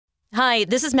Hi,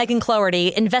 this is Megan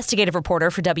Cloherty, investigative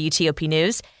reporter for WTOP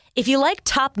News. If you like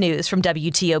top news from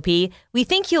WTOP, we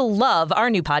think you'll love our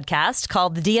new podcast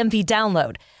called The DMV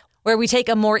Download, where we take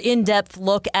a more in-depth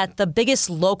look at the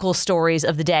biggest local stories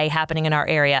of the day happening in our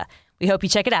area. We hope you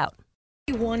check it out.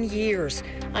 1 years.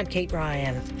 I'm Kate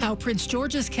Ryan. How Prince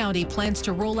George's County plans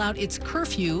to roll out its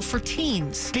curfew for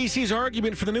teens. DC's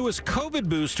argument for the newest COVID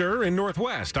booster in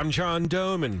Northwest. I'm John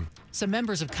Doman. Some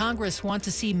members of Congress want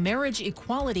to see marriage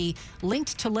equality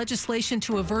linked to legislation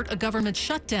to avert a government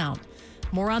shutdown.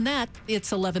 More on that.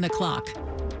 It's 11 o'clock.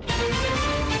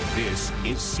 This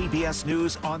is CBS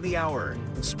News on the Hour,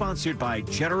 sponsored by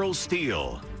General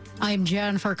Steel. I'm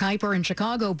Jennifer Kuiper in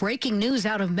Chicago. Breaking news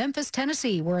out of Memphis,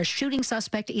 Tennessee, where a shooting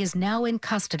suspect is now in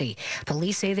custody.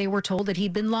 Police say they were told that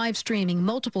he'd been live streaming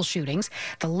multiple shootings.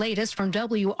 The latest from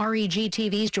WREG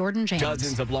TV's Jordan James.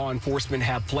 Dozens of law enforcement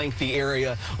have flanked the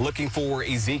area looking for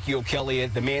Ezekiel Kelly,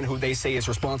 the man who they say is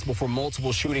responsible for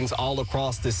multiple shootings all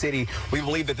across the city. We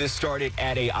believe that this started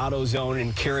at a AutoZone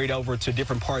and carried over to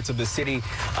different parts of the city.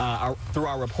 Through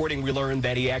our reporting, we learned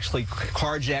that he actually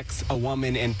carjacked a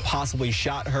woman and possibly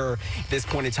shot her. At this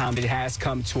point in time, it has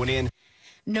come to an end.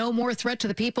 No more threat to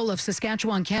the people of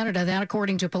Saskatchewan, Canada. That,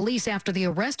 according to police, after the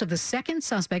arrest of the second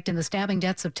suspect in the stabbing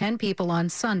deaths of 10 people on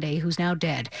Sunday, who's now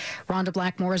dead. Rhonda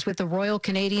Blackmore is with the Royal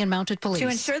Canadian Mounted Police. To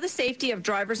ensure the safety of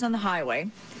drivers on the highway,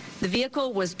 the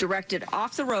vehicle was directed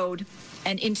off the road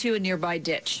and into a nearby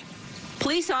ditch.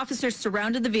 Police officers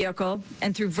surrounded the vehicle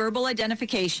and, through verbal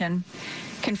identification,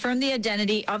 confirmed the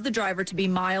identity of the driver to be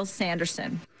Miles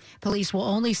Sanderson. Police will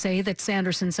only say that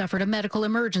Sanderson suffered a medical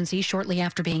emergency shortly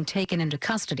after being taken into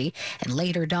custody and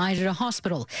later died at a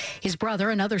hospital. His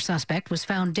brother, another suspect, was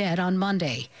found dead on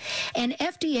Monday. An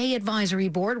FDA advisory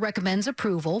board recommends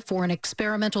approval for an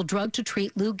experimental drug to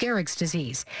treat Lou Gehrig's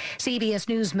disease. CBS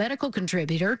News medical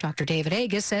contributor Dr. David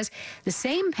Agus says the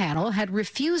same panel had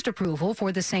refused approval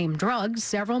for the same drug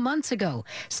several months ago,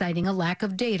 citing a lack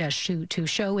of data to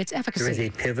show its efficacy. There is a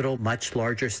pivotal, much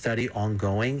larger study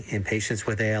ongoing in patients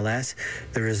with ALS,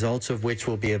 the results of which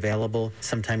will be available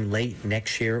sometime late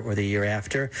next year or the year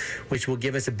after, which will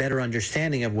give us a better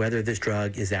understanding of whether this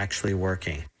drug is actually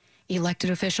working. Elected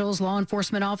officials, law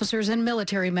enforcement officers, and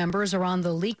military members are on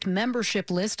the leaked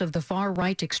membership list of the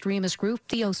far-right extremist group,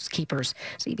 the Oath Keepers.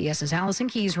 CBS's Allison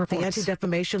Keyes reports. The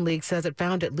Anti-Defamation League says it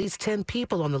found at least 10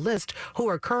 people on the list who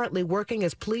are currently working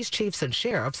as police chiefs and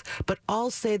sheriffs, but all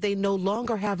say they no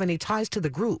longer have any ties to the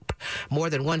group. More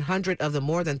than 100 of the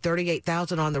more than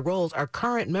 38,000 on the rolls are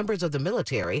current members of the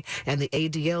military, and the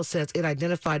ADL says it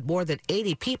identified more than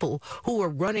 80 people who were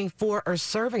running for or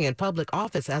serving in public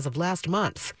office as of last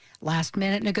month.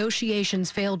 Last-minute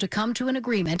negotiations failed to come to an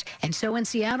agreement, and so in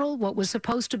Seattle, what was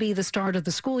supposed to be the start of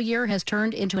the school year has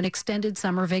turned into an extended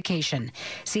summer vacation.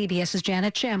 CBS's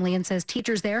Janet Shamlian says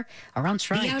teachers there are on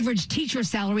strike. The average teacher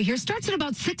salary here starts at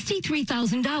about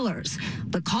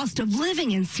 $63,000. The cost of living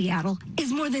in Seattle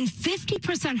is more than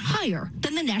 50% higher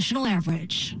than the national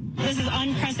average. This is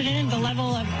unprecedented, the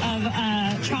level of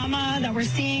trauma that we're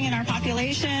seeing in our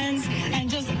populations and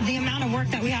just the amount of work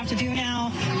that we have to do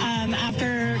now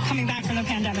after coming back from the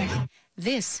pandemic.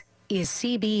 This is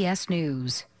CBS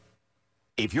News.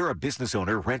 If you're a business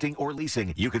owner renting or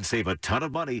leasing, you can save a ton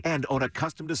of money and own a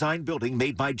custom-designed building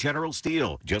made by General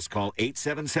Steel. Just call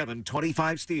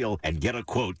 877-25-STEEL and get a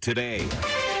quote today.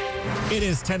 It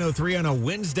is 10:03 on a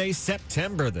Wednesday,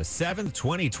 September the 7th,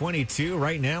 2022.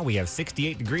 Right now, we have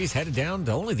 68 degrees headed down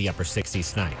to only the upper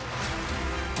 60s tonight.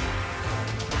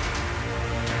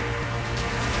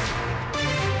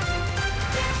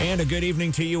 And a good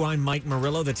evening to you. I'm Mike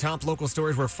Murillo. The top local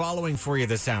stories we're following for you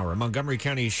this hour. Montgomery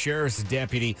County Sheriff's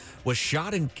deputy was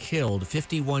shot and killed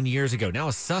 51 years ago. Now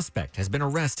a suspect has been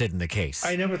arrested in the case.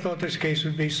 I never thought this case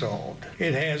would be solved.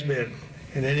 It has been.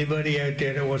 And anybody out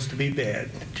there that wants to be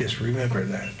bad, just remember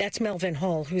that. That's Melvin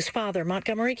Hall, whose father,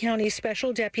 Montgomery County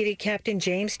Special Deputy Captain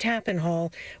James Tappan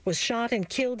Hall, was shot and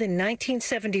killed in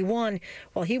 1971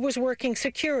 while he was working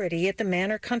security at the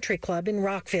Manor Country Club in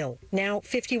Rockville. Now,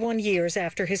 51 years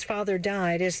after his father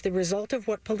died, as the result of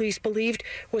what police believed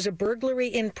was a burglary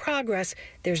in progress,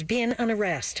 there's been an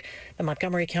arrest. The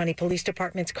Montgomery County Police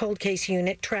Department's Cold Case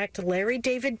Unit tracked Larry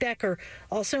David Becker,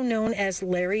 also known as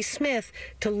Larry Smith,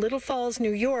 to Little Falls, New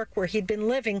York, where he'd been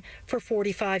living for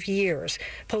 45 years.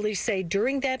 Police say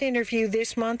during that interview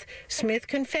this month, Smith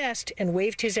confessed and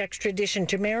waived his extradition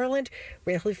to Maryland,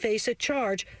 will face a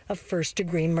charge of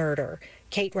first-degree murder.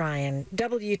 Kate Ryan,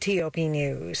 WTOP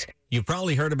News. You've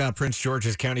probably heard about Prince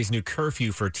George's County's new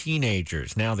curfew for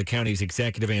teenagers. Now the county's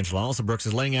executive, Angela Alsobrooks,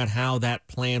 is laying out how that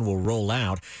plan will roll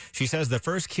out. She says the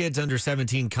first kids under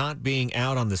 17 caught being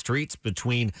out on the streets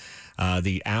between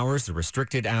the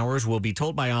restricted hours, will be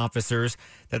told by officers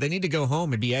that they need to go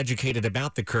home and be educated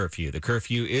about the curfew. The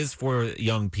curfew is for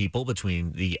young people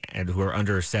who are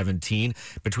under 17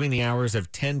 between the hours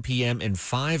of 10 p.m. and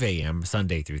 5 a.m.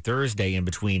 Sunday through Thursday, and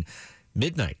between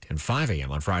midnight and 5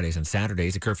 a.m. on Fridays and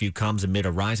Saturdays. The curfew comes amid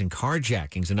a rise in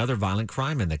carjackings and other violent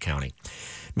crime in the county.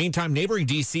 Meantime, neighboring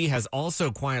D.C. has also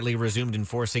quietly resumed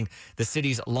enforcing the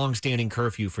city's longstanding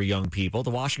curfew for young people. The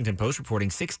Washington Post reporting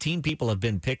 16 people have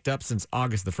been picked up since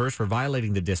August the 1st for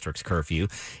violating the district's curfew.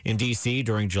 In D.C.,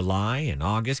 during July and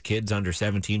August, kids under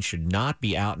 17 should not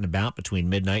be out and about between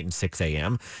midnight and 6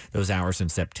 a.m. Those hours in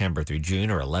September through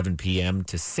June are 11 p.m.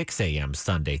 to 6 a.m.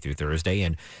 Sunday through Thursday,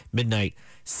 and midnight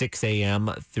 6 a.m.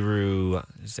 through,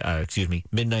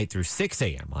 midnight through 6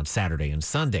 a.m. on Saturday and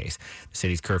Sundays. The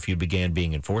city's curfew began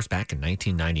being enforced back in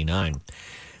 1999.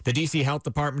 The D.C. Health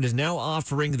Department is now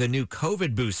offering the new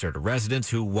COVID booster to residents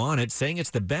who want it, saying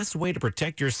it's the best way to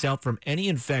protect yourself from any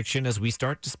infection as we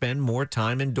start to spend more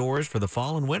time indoors for the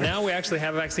fall and winter. Now we actually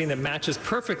have a vaccine that matches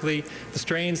perfectly the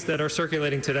strains that are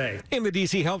circulating today. And the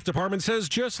D.C. Health Department says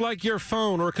just like your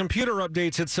phone or computer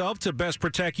updates itself to best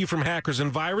protect you from hackers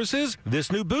and viruses,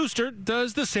 this new booster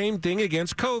does the same thing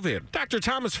against COVID. Dr.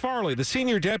 Thomas Farley, the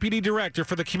Senior Deputy Director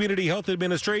for the Community Health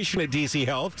Administration at D.C.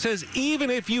 Health, says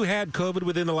even if you had COVID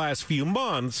within the last few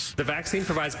months, the vaccine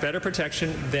provides better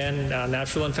protection than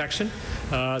natural infection.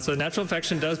 So natural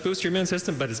infection does boost your immune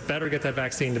system, but it's better to get that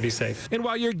vaccine to be safe. And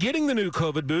while you're getting the new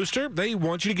COVID booster, they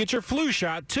want you to get your flu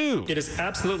shot too. It is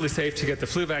absolutely safe to get the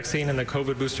flu vaccine and the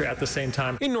COVID booster at the same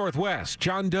time. In Northwest,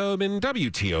 John Doman,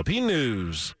 WTOP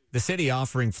News. The city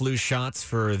offering flu shots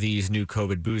for these new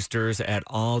COVID boosters at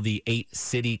all the 8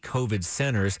 city COVID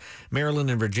centers. Maryland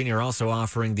and Virginia are also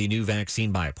offering the new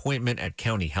vaccine by appointment at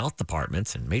county health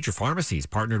departments, and major pharmacies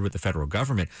partnered with the federal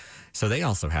government, so they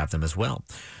also have them as well.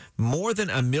 More than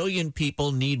 1 million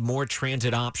people need more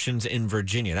transit options in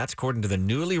Virginia. That's according to the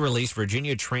newly released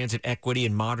Virginia Transit Equity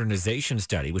and Modernization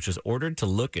Study, which was ordered to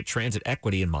look at transit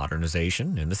equity and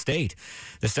modernization in the state.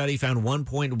 The study found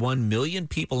 1.1 million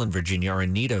people in Virginia are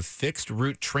in need of fixed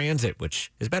route transit,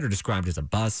 which is better described as a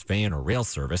bus, van, or rail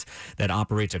service that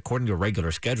operates according to a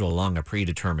regular schedule along a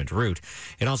predetermined route.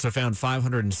 It also found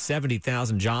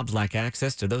 570,000 jobs lack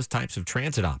access to those types of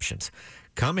transit options.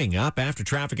 Coming up after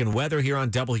traffic and weather here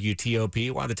on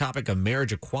WTOP, while the topic of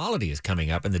marriage equality is coming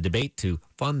up in the debate to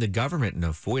fund the government and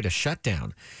avoid a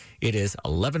shutdown. It is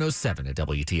 11:07 at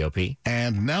WTOP.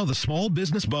 And now the Small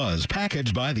Business Buzz,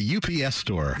 packaged by the UPS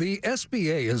Store. The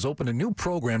SBA has opened a new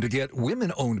program to get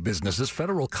women-owned businesses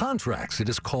federal contracts. It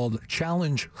is called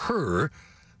Challenge Her.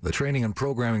 The training and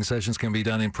programming sessions can be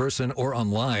done in person or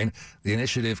online. The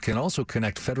initiative can also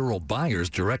connect federal buyers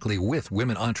directly with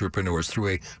women entrepreneurs through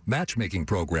a matchmaking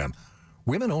program.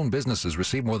 Women-owned businesses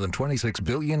receive more than $26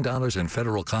 billion in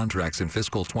federal contracts in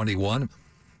fiscal 21.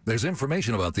 There's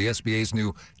information about the SBA's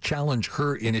new Challenge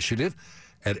Her initiative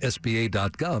at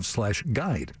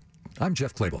sba.gov/guide. I'm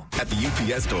Jeff Clable. At the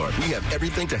UPS Store, we have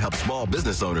everything to help small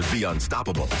business owners be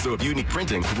unstoppable. So if you need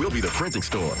printing, we'll be the printing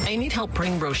store. I need help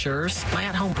printing brochures. My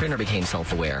at-home printer became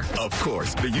self-aware. Of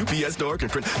course, the UPS Store can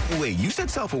print. Wait, you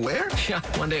said self-aware? Yeah,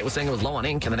 one day it was saying it was low on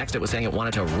ink, and the next it was saying it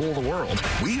wanted to rule the world.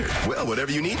 Weird. Well,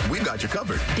 whatever you need, we've got you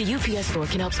covered. The UPS Store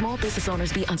can help small business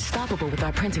owners be unstoppable with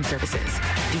our printing services.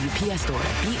 The UPS Store,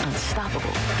 be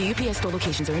unstoppable. The UPS Store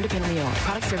locations are independently owned.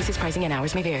 Product, services, pricing, and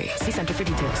hours may vary. See Center for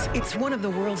details. It's one of the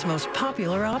world's most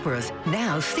popular operas.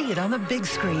 Now see it on the big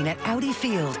screen at Audi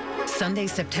Field. Sunday,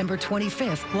 September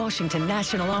 25th, Washington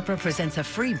National Opera presents a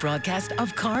free broadcast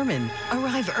of Carmen.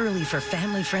 Arrive early for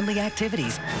family-friendly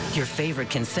activities, your favorite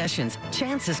concessions,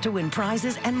 chances to win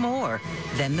prizes, and more.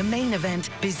 Then the main event,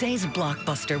 Bizet's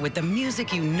blockbuster with the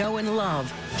music you know and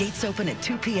love. Gates open at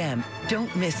 2 p.m.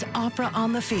 Don't miss Opera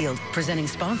on the Field. Presenting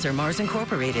sponsor Mars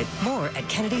Incorporated. More at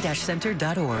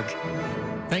kennedy-center.org.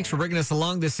 Thanks for bringing us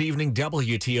along this evening.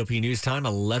 WTOP News Time,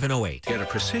 11:08. Get a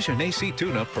precision AC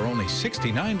tune-up for only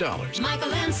 $69.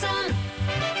 Michael and Son.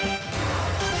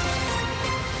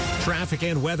 Traffic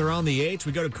and weather on the 8th.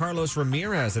 We go to Carlos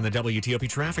Ramirez in the WTOP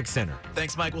Traffic Center.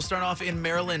 Thanks, Mike. We'll start off in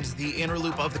Maryland, the inner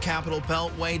loop of the Capitol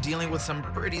Beltway, dealing with some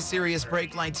pretty serious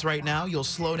brake lights right now. You'll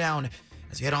slow down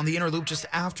As you head on the inner loop just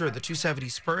after the 270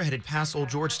 spur, headed past Old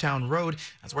Georgetown Road,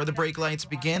 that's where the brake lights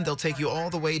begin. They'll take you all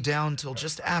the way down till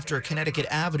just after Connecticut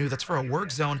Avenue. That's for a work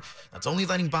zone that's only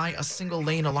letting by a single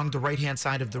lane along the right-hand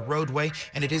side of the roadway,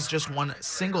 and it is just one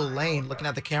single lane. Looking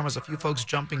at the cameras, a few folks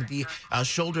jumping the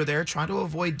shoulder there. Try to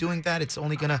avoid doing that. It's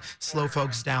only going to slow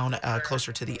folks down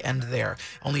closer to the end there.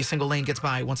 Only a single lane gets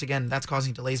by. Once again, that's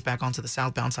causing delays back onto the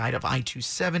southbound side of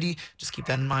I-270. Just keep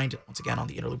that in mind, once again, on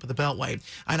the inner loop of the Beltway.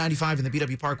 I-95 and the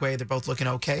BW Parkway, they're both looking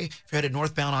okay. If you're headed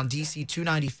northbound on DC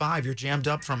 295, you're jammed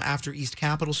up from after East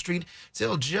Capitol Street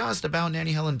till just about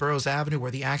Nanny Helen Burroughs Avenue, where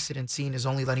the accident scene is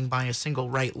only letting by a single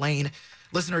right lane.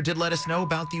 Listener did let us know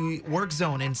about the work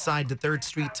zone inside the 3rd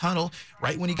Street Tunnel.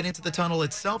 Right when you get into the tunnel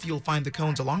itself, you'll find the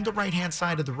cones along the right-hand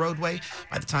side of the roadway.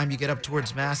 By the time you get up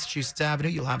towards Massachusetts Avenue,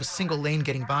 you'll have a single lane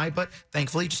getting by, but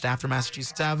thankfully, just after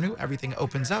Massachusetts Avenue, everything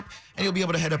opens up, and you'll be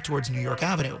able to head up towards New York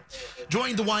Avenue.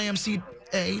 Join the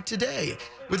YMCA today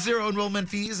with zero enrollment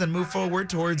fees and move forward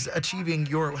towards achieving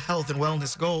your health and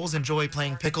wellness goals. Enjoy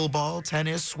playing pickleball,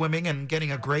 tennis, swimming, and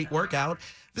getting a great workout.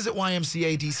 Visit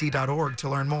ymcadc.org to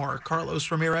learn more.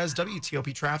 Carlos Ramirez,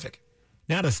 WTOP Traffic.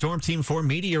 Now to Storm Team 4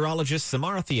 meteorologist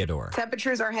Samara Theodore.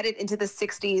 Temperatures are headed into the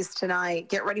 60s tonight.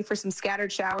 Get ready for some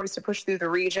scattered showers to push through the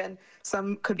region.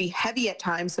 Some could be heavy at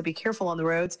times, so be careful on the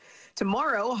roads.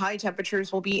 Tomorrow, high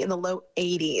temperatures will be in the low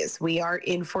 80s. We are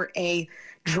in for a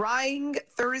drying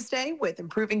Thursday with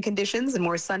improving conditions and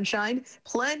more sunshine.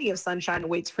 Plenty of sunshine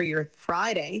awaits for your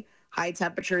Friday. High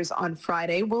temperatures on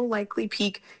Friday will likely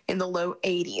peak in the low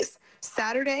 80s.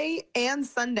 Saturday and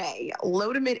Sunday,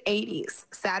 low to mid 80s.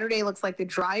 Saturday looks like the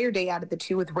drier day out of the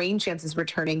two, with rain chances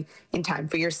returning in time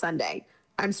for your Sunday.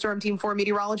 I'm Storm Team 4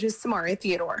 meteorologist Samara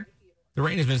Theodore. The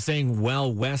rain has been staying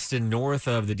well west and north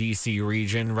of the D.C.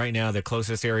 region. Right now, the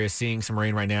closest area seeing some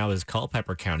rain right now is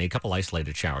Culpeper County. A couple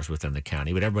isolated showers within the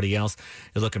county, but everybody else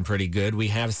is looking pretty good. We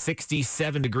have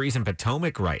 67 degrees in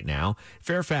Potomac right now.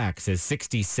 Fairfax is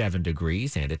 67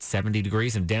 degrees, and it's 70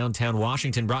 degrees in downtown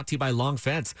Washington. Brought to you by Long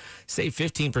Fence. Save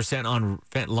 15% on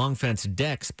Long Fence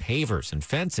decks, pavers, and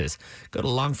fences. Go to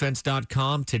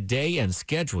longfence.com today and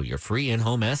schedule your free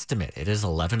in-home estimate. It is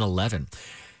 11/11.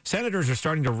 Senators are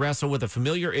starting to wrestle with a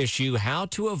familiar issue, how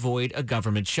to avoid a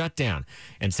government shutdown.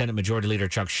 And Senate Majority Leader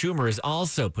Chuck Schumer is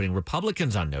also putting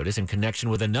Republicans on notice in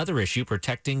connection with another issue,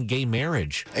 protecting gay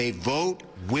marriage. A vote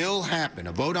will happen.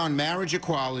 A vote on marriage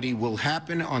equality will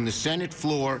happen on the Senate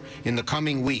floor in the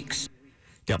coming weeks.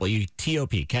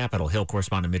 WTOP Capitol Hill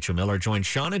correspondent Mitchell Miller joined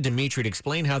Sean and Dimitri to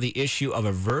explain how the issue of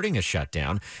averting a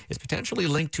shutdown is potentially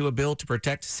linked to a bill to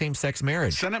protect same-sex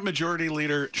marriage. Senate Majority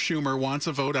Leader Schumer wants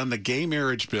a vote on the gay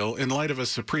marriage bill in light of a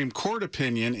Supreme Court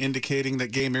opinion indicating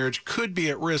that gay marriage could be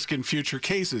at risk in future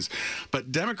cases.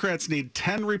 But Democrats need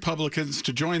 10 Republicans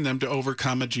to join them to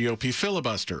overcome a GOP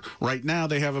filibuster. Right now,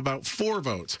 they have about 4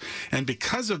 votes. And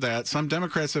because of that, some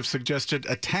Democrats have suggested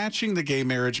attaching the gay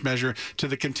marriage measure to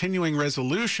the continuing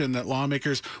resolution that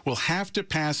lawmakers will have to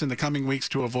pass in the coming weeks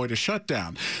to avoid a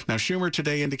shutdown. Now, Schumer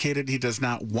today indicated he does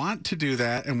not want to do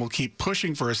that and will keep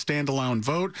pushing for a standalone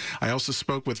vote. I also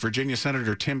spoke with Virginia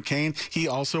Senator Tim Kaine. He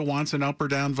also wants an up or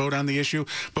down vote on the issue,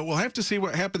 but we'll have to see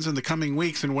what happens in the coming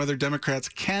weeks and whether Democrats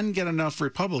can get enough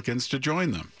Republicans to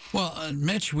join them. Well,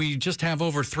 Mitch, we just have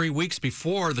over 3 weeks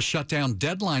before the shutdown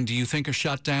deadline. Do you think a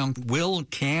shutdown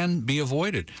can be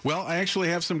avoided? Well, I actually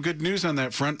have some good news on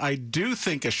that front. I do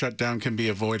think a shutdown can be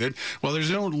avoided. Well,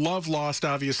 there's no love lost,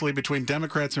 obviously, between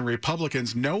Democrats and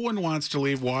Republicans. No one wants to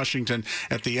leave Washington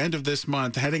at the end of this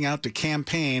month, heading out to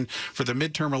campaign for the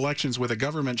midterm elections with a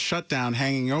government shutdown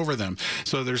hanging over them.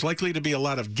 So there's likely to be a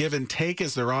lot of give and take,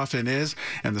 as there often is.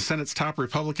 And the Senate's top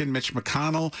Republican, Mitch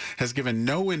McConnell, has given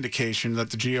no indication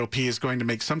that the GOP is going to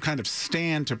make some kind of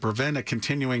stand to prevent a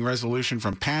continuing resolution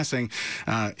from passing.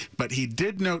 But he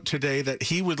did note today that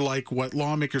he would like what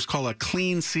lawmakers call a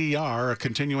clean CR, a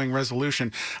continuing resolution,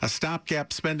 a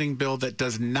stopgap spending bill that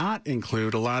does not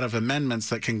include a lot of amendments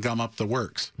that can gum up the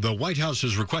works. The White House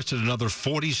has requested another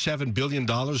 $47 billion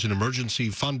in emergency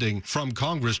funding from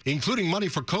Congress, including money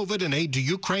for COVID and aid to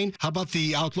Ukraine. How about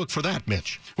the outlook for that,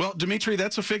 Mitch? Well, Dimitri,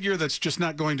 that's a figure that's just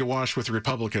not going to wash with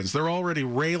Republicans. They're already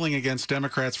railing against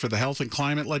Democrats for the health and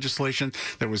climate legislation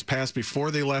that was passed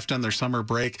before they left on their summer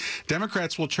break.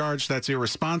 Democrats will charge that's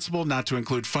irresponsible not to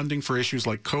include funding for issues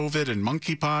like COVID and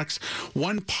monkeypox.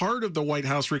 One part of the White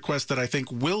House request that I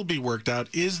think will be worked out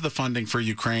is the funding for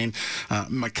Ukraine.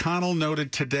 McConnell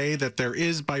noted today that there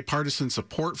is bipartisan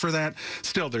support for that.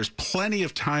 Still, there's plenty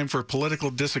of time for political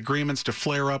disagreements to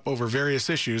flare up over various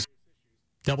issues.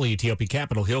 WTOP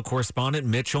Capitol Hill correspondent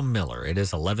Mitchell Miller. It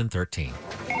is 11:13.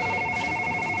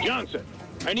 Johnson.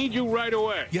 I need you right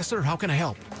away. Yes, sir. How can I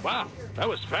help? Wow, that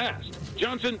was fast.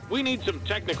 Johnson, we need some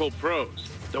technical pros.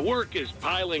 The work is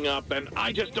piling up, and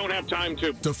I just don't have time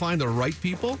to... To find the right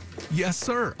people? Yes,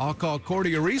 sir. I'll call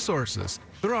Cordia Resources.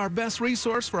 They're our best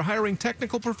resource for hiring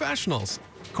technical professionals.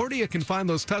 Cordia can find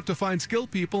those tough-to-find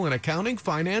skilled people in accounting,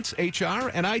 finance, HR,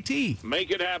 and IT.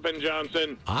 Make it happen,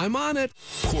 Johnson. I'm on it.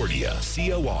 Cordia,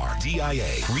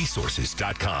 C-O-R-D-I-A,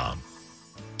 resources.com.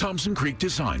 Thompson Creek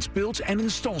designs, builds, and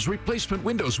installs replacement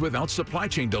windows without supply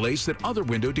chain delays that other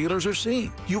window dealers are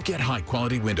seeing. You'll get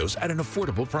high-quality windows at an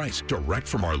affordable price, direct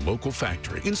from our local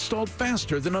factory, installed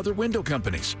faster than other window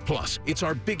companies. Plus, it's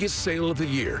our biggest sale of the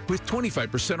year, with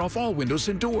 25% off all windows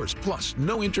and doors, plus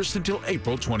no interest until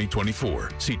April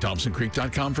 2024. See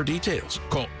ThompsonCreek.com for details.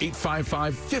 Call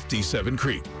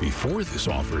 855-57-CREEK before this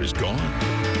offer is gone.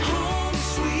 Home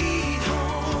sweet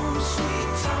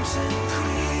Thompson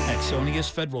Creek. Axonius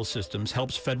Federal Systems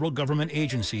helps federal government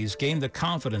agencies gain the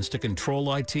confidence to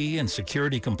control IT and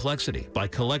security complexity by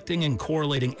collecting and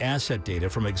correlating asset data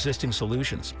from existing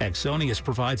solutions. Axonius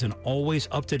provides an always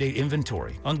up-to-date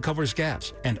inventory, uncovers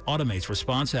gaps, and automates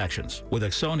response actions. With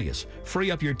Axonius,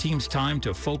 free up your team's time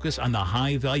to focus on the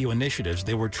high-value initiatives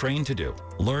they were trained to do.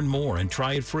 Learn more and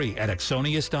try it free at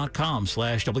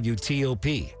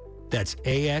axonius.com/WTOP. That's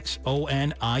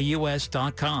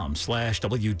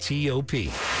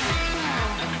AXONIUS.com/WTOP.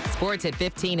 Sports at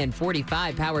 15 and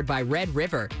 45, powered by Red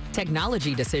River.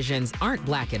 Technology decisions aren't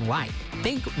black and white.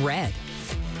 Think red.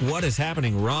 What is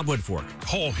happening, Rob Woodfork?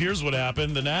 Oh, here's what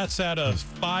happened. The Nats had a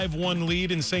 5-1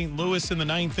 lead in St. Louis in the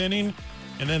 9th inning,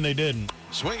 and then they didn't.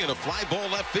 Swinging a fly ball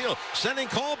left field, sending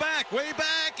Cole back, way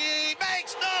back. He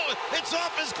makes no. It's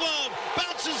off his glove,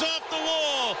 bounces off the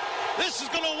wall. This is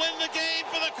going to win the game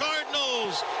for the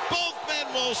Cardinals. Both men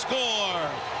will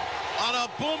score on a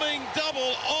booming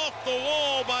double off the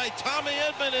wall by Tommy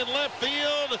Edman in left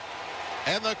field.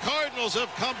 And the Cardinals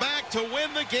have come back to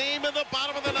win the game in the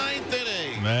bottom of the 9th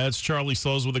inning. That's Charlie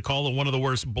Slows with a call of one of the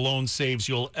worst blown saves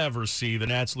you'll ever see. The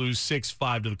Nats lose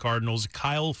 6-5 to the Cardinals.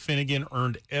 Kyle Finnegan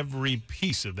earned every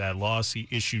piece of that loss. He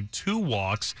issued 2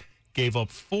 walks, gave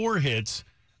up 4 hits.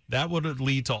 That would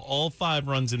lead to all 5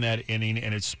 runs in that inning,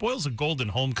 and it spoils a golden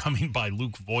homecoming by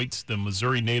Luke Voigt, the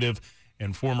Missouri native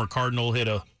and former Cardinal, hit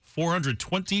a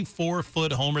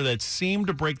 424-foot homer that seemed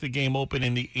to break the game open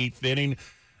in the 8th inning,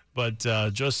 but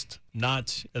just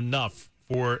not enough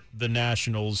for the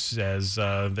Nationals as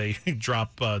they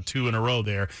drop 2 in a row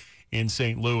there in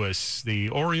St. Louis. The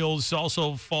Orioles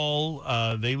also fall.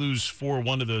 They lose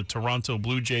 4-1 to the Toronto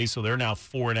Blue Jays, so they're now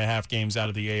 4.5 games out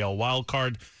of the AL wild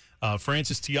card.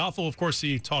 Francis Tiafoe, of course,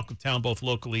 the talk of town both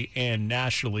locally and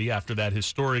nationally after that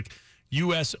historic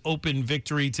U.S. Open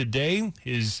victory today.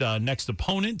 His next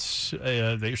opponent,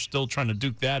 they're still trying to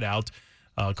duke that out.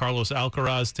 Carlos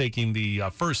Alcaraz taking the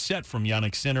first set from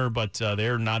Jannik Sinner, but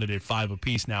they're knotted at 5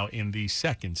 apiece now in the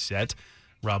second set.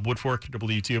 Rob Woodfork,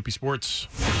 WTOP Sports.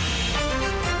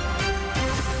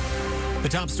 The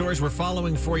top stories we're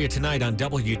following for you tonight on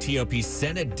WTOP.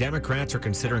 Senate Democrats are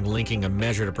considering linking a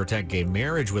measure to protect gay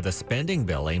marriage with a spending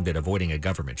bill aimed at avoiding a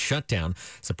government shutdown.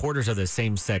 Supporters of the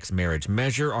same-sex marriage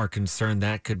measure are concerned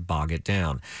that could bog it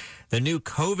down. The new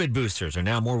COVID boosters are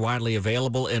now more widely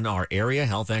available in our area.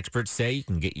 Health experts say you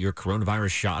can get your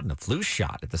coronavirus shot and a flu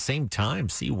shot at the same time.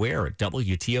 See where at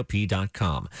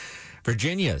WTOP.com.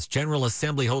 Virginia's General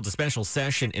Assembly holds a special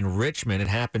session in Richmond. It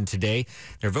happened today.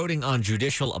 They're voting on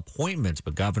judicial appointments,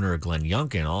 but Governor Glenn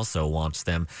Youngkin also wants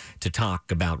them to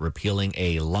talk about repealing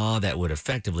a law that would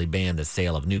effectively ban the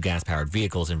sale of new gas-powered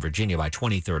vehicles in Virginia by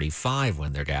 2035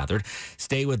 when they're gathered.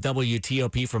 Stay with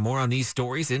WTOP for more on these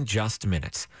stories in just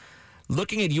minutes.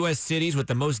 Looking at U.S. cities with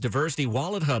the most diversity,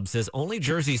 Wallet Hub says only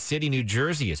Jersey City, New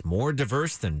Jersey is more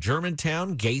diverse than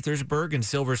Germantown, Gaithersburg, and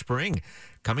Silver Spring,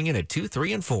 coming in at 2,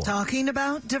 3, and 4. Talking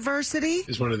about diversity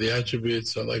is one of the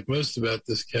attributes I like most about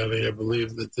this county. I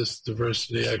believe that this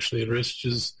diversity actually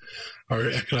enriches our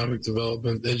economic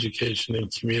development, education, and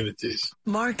communities.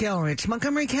 Mark Elrich,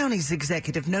 Montgomery County's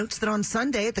executive, notes that on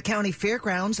Sunday at the county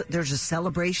fairgrounds, there's a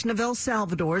celebration of El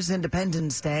Salvador's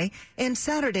Independence Day, and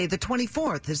Saturday the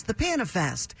 24th is the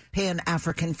PANAFest,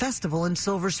 Pan-African Festival in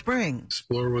Silver Spring.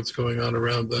 Explore what's going on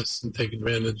around us and take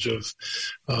advantage of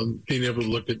being able to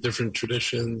look at different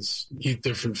traditions, eat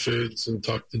different foods, and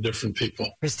talk to different people.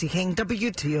 Christy King,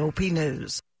 WTOP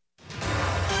News.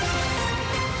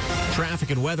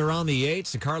 Traffic and weather on the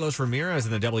 8s. Carlos Ramirez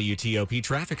in the WTOP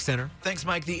Traffic Center. Thanks,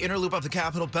 Mike. The inner loop of the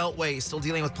Capitol Beltway still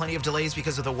dealing with plenty of delays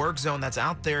because of the work zone that's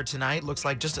out there tonight. Looks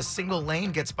like just a single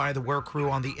lane gets by the work crew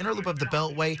on the inner loop of the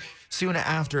Beltway soon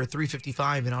after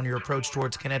 355 and on your approach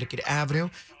towards Connecticut Avenue.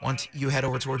 Once you head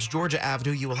over towards Georgia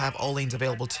Avenue, you will have all lanes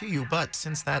available to you. But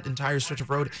since that entire stretch of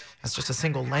road has just a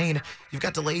single lane, you've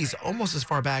got delays almost as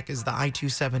far back as the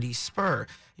I-270 spur.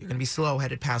 You're going to be slow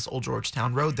headed past Old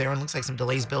Georgetown Road there, and looks like some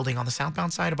delays building on the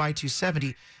southbound side of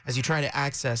I-270 as you try to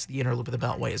access the inner loop of the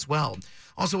Beltway as well.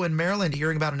 Also in Maryland,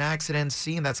 hearing about an accident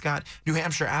scene that's got New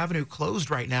Hampshire Avenue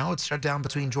closed right now. It's shut down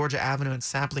between Georgia Avenue and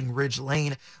Sapling Ridge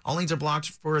Lane. All lanes are blocked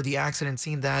for the accident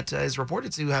scene that is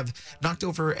reported to have knocked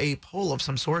over a pole of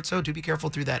some sort, so do be careful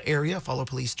through that area. Follow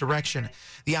police direction.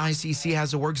 The ICC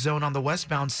has a work zone on the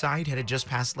westbound side, headed just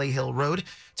past Lay Hill Road.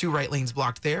 2 right lanes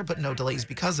blocked there, but no delays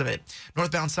because of it.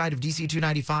 Northbound side of DC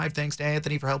 295, thanks to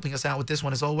Anthony for helping us out with this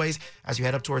one as always. As you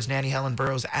head up towards Nanny Helen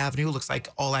Burroughs Avenue, looks like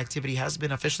all activity has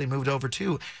been officially moved over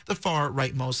to the far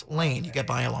rightmost lane. You get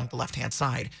by along the left-hand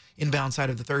side. Inbound side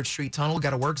of the 3rd Street Tunnel,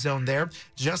 got a work zone there.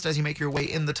 Just as you make your way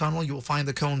in the tunnel, you will find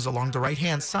the cones along the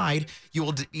right-hand side. You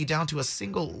will be down to a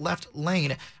single left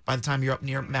lane by the time you're up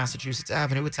near Massachusetts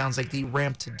Avenue. It sounds like the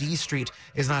ramp to D Street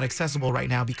is not accessible right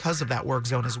now because of that work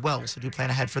zone as well, so do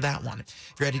plan ahead for that one.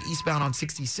 If you're headed eastbound on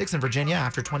 66 in Virginia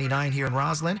after 29 here in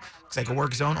Roslyn, looks like a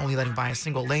work zone only letting by a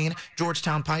single lane.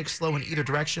 Georgetown Pike slow in either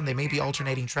direction. They may be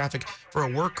alternating traffic for a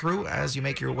work crew as you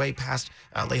make your way past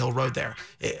Lay Hill Road there.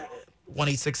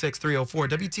 1-866-304.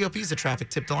 WTOP is a traffic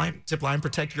tip line.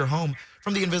 Protect your home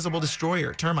from the invisible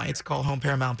destroyer. Termites. Call Home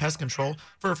Paramount Pest Control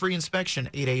for a free inspection.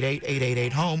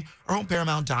 888-888-HOME or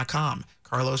homeparamount.com.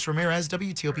 Carlos Ramirez,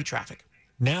 WTOP Traffic.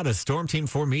 Now to Storm Team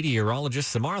 4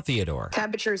 meteorologist Samara Theodore.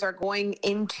 Temperatures are going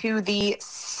into the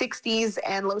 60s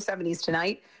and low 70s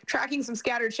tonight. Tracking some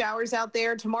scattered showers out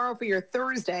there. Tomorrow for your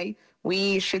Thursday,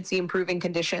 we should see improving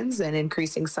conditions and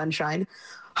increasing sunshine.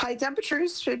 High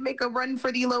temperatures should make a run for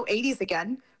the low 80s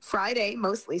again. Friday,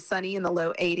 mostly sunny in the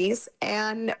low 80s.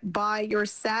 And by your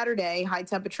Saturday, high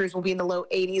temperatures will be in the low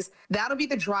 80s. That'll be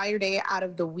the drier day out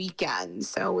of the weekend.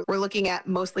 So we're looking at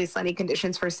mostly sunny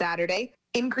conditions for Saturday,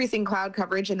 increasing cloud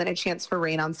coverage, and then a chance for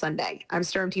rain on Sunday. I'm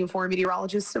Storm Team 4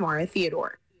 meteorologist Samara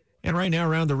Theodore. And right now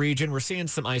around the region, we're seeing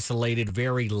some isolated,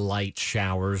 very light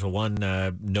showers. One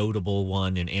notable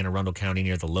one in Anne Arundel County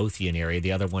near the Lothian area,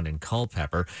 the other one in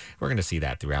Culpeper. We're going to see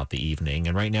that throughout the evening.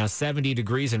 And right now, 70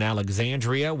 degrees in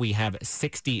Alexandria. We have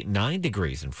 69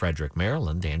 degrees in Frederick,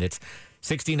 Maryland. And it's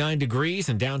 69 degrees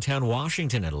in downtown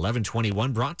Washington at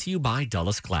 1121, brought to you by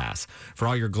Dulles Glass. For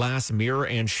all your glass, mirror,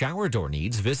 and shower door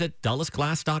needs, visit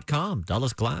DullesGlass.com.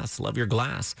 Dulles Glass, love your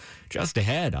glass. Just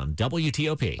ahead on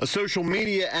WTOP. A social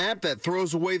media app that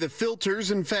throws away the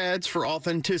filters and fads for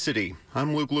authenticity.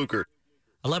 I'm Luke Lukert.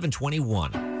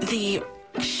 1121. The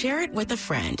share it with a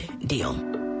friend deal,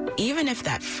 even if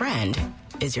that friend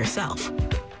is yourself.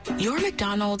 Your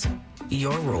McDonald's,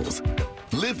 your rules.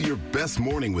 Live your best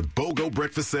morning with BOGO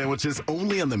breakfast sandwiches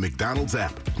only on the McDonald's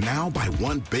app. Now buy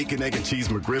 1 bacon, egg, and cheese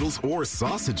McGriddles or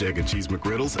sausage, egg, and cheese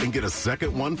McGriddles and get a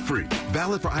second one free.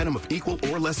 Valid for item of equal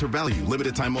or lesser value.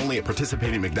 Limited time only at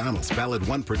participating McDonald's. Valid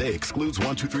 1 per day. Excludes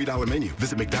 $1, $2, $3 menu.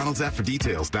 Visit McDonald's app for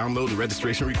details. Download and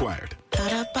registration required.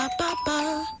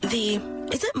 Ba-da-ba-ba-ba. The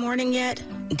is it morning yet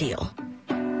deal.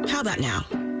 How about now?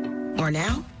 Or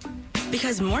now?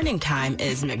 Because morning time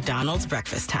is McDonald's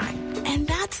breakfast time. And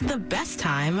that's the best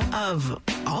time of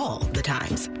all the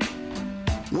times.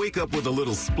 Wake up with a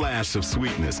little splash of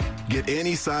sweetness. Get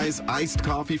any size iced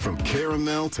coffee from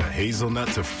caramel to hazelnut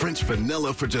to French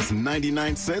vanilla for just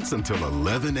 99 cents until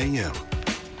 11 a.m.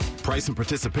 Price and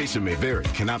participation may vary.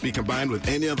 Cannot be combined with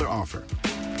any other offer.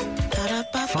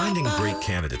 Finding great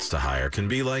candidates to hire can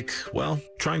be like, well,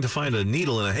 trying to find a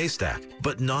needle in a haystack,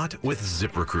 but not with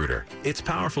ZipRecruiter. Its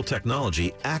powerful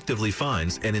technology actively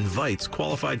finds and invites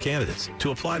qualified candidates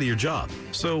to apply to your job.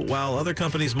 So while other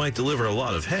companies might deliver a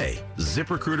lot of hay,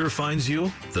 ZipRecruiter finds you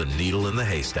the needle in the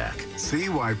haystack. See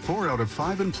why 4 out of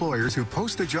 5 employers who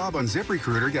post a job on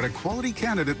ZipRecruiter get a quality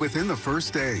candidate within the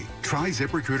first day. Try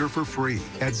ZipRecruiter for free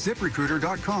at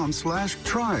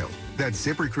ZipRecruiter.com/trial. That's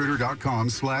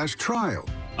ZipRecruiter.com/trial.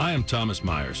 I am Thomas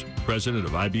Myers, president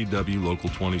of IBW Local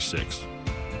 26.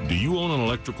 Do you own an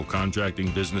electrical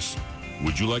contracting business?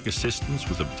 Would you like assistance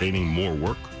with obtaining more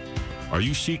work? Are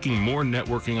you seeking more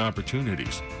networking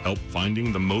opportunities? Help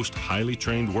finding the most highly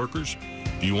trained workers?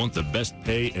 Do you want the best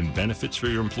pay and benefits for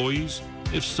your employees?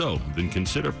 If so, then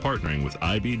consider partnering with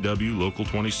IBW Local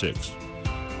 26.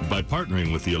 By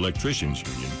partnering with the Electricians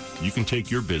Union, you can take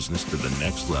your business to the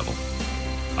next level.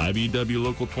 IBW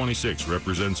Local 26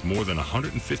 represents more than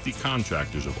 150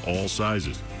 contractors of all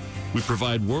sizes. We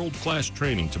provide world-class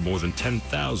training to more than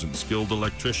 10,000 skilled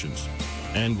electricians.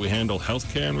 And we handle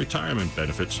healthcare and retirement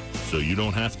benefits so you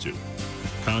don't have to.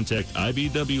 Contact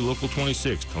IBEW Local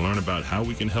 26 to learn about how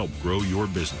we can help grow your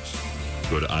business.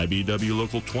 Go to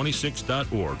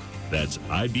IBEWLocal26.org. That's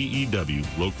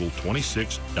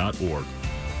IBEWLocal26.org.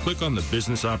 Click on the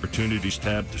Business Opportunities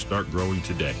tab to start growing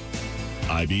today.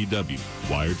 IBEW,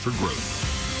 wired for growth.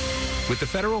 With the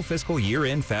federal fiscal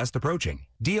year-end fast approaching,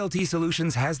 DLT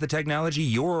Solutions has the technology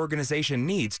your organization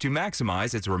needs to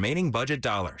maximize its remaining budget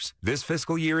dollars. This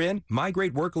fiscal year-end,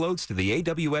 migrate workloads to the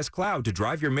AWS cloud to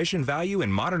drive your mission value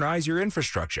and modernize your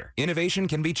infrastructure. Innovation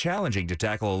can be challenging to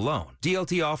tackle alone.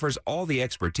 DLT offers all the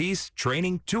expertise,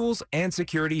 training, tools, and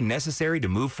security necessary to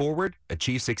move forward,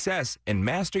 achieve success, and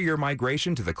master your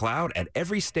migration to the cloud at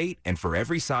every state and for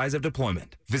every size of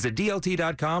deployment. Visit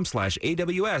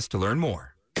DLT.com/AWS to learn more.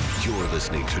 You're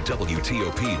listening to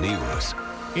WTOP News.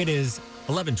 It is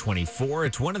 11:24.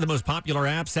 It's one of the most popular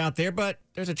apps out there, but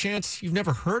there's a chance you've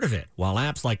never heard of it. While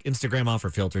apps like Instagram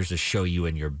offer filters to show you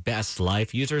in your best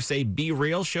life, users say Be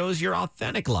Real shows your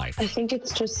authentic life. I think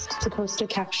it's just supposed to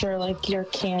capture like your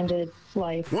candid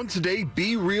life. Once a day,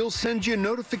 Be Real sends you a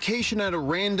notification at a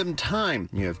random time.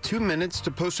 You have 2 minutes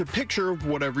to post a picture of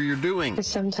whatever you're doing.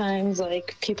 Sometimes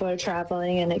like people are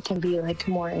traveling and it can be like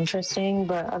more interesting,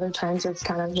 but other times it's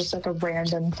kind of just like a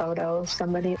random photo of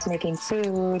somebody making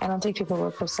food. I don't think people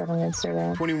will post that on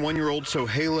Instagram. 21-year-old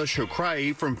Sohaila Shokrai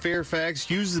from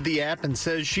Fairfax uses the app and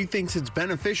says she thinks it's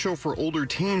beneficial for older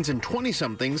teens and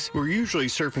 20-somethings who are usually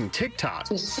surfing TikTok.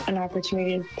 It's an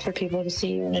opportunity for people to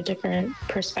see you in a different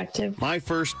perspective. My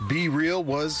first Be Real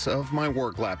was of my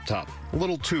work laptop. A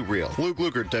little too real. Luke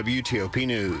Lukert, WTOP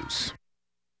News.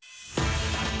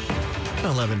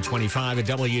 11:25 at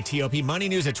WTOP. Money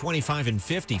News at 25 and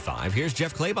 55. Here's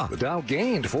Jeff Clabaugh. The Dow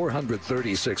gained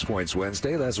 436 points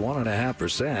Wednesday. That's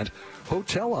 1.5%.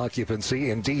 Hotel occupancy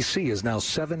in D.C. is now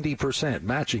 70%,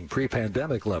 matching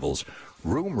pre-pandemic levels.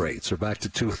 Room rates are back to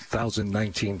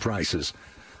 2019 prices.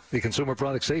 The Consumer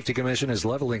Product Safety Commission is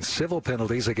leveling civil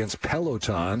penalties against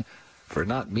Peloton for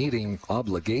not meeting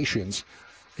obligations.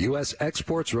 U.S.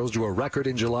 exports rose to a record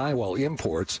in July, while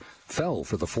imports fell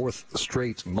for the fourth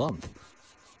straight month.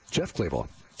 Jeff Clabaugh,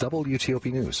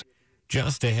 WTOP News.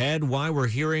 Just ahead, why we're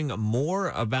hearing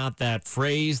more about that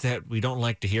phrase that we don't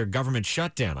like to hear, government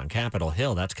shutdown on Capitol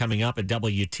Hill. That's coming up at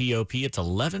WTOP. It's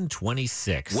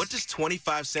 11:26. What does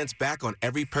 25 cents back on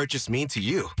every purchase mean to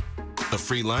you? A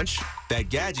free lunch? That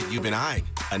gadget you've been eyeing?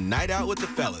 A night out with the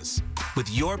fellas? With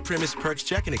your Primis Perks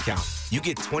checking account, you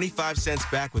get 25 cents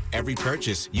back with every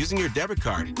purchase using your debit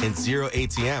card and zero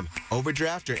ATM,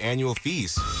 overdraft, or annual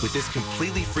fees. With this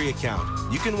completely free account,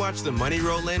 you can watch the money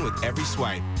roll in with every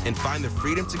swipe and find the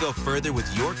freedom to go further with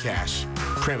your cash.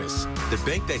 Primis, the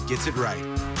bank that gets it right.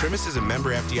 Primis is a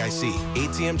member FDIC.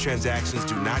 ATM transactions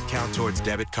do not count towards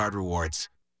debit card rewards.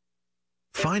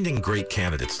 Finding great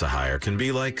candidates to hire can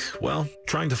be like, well,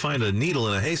 trying to find a needle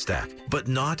in a haystack, but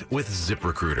not with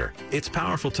ZipRecruiter. Its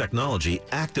powerful technology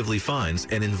actively finds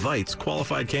and invites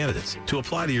qualified candidates to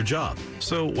apply to your job.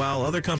 So while other companies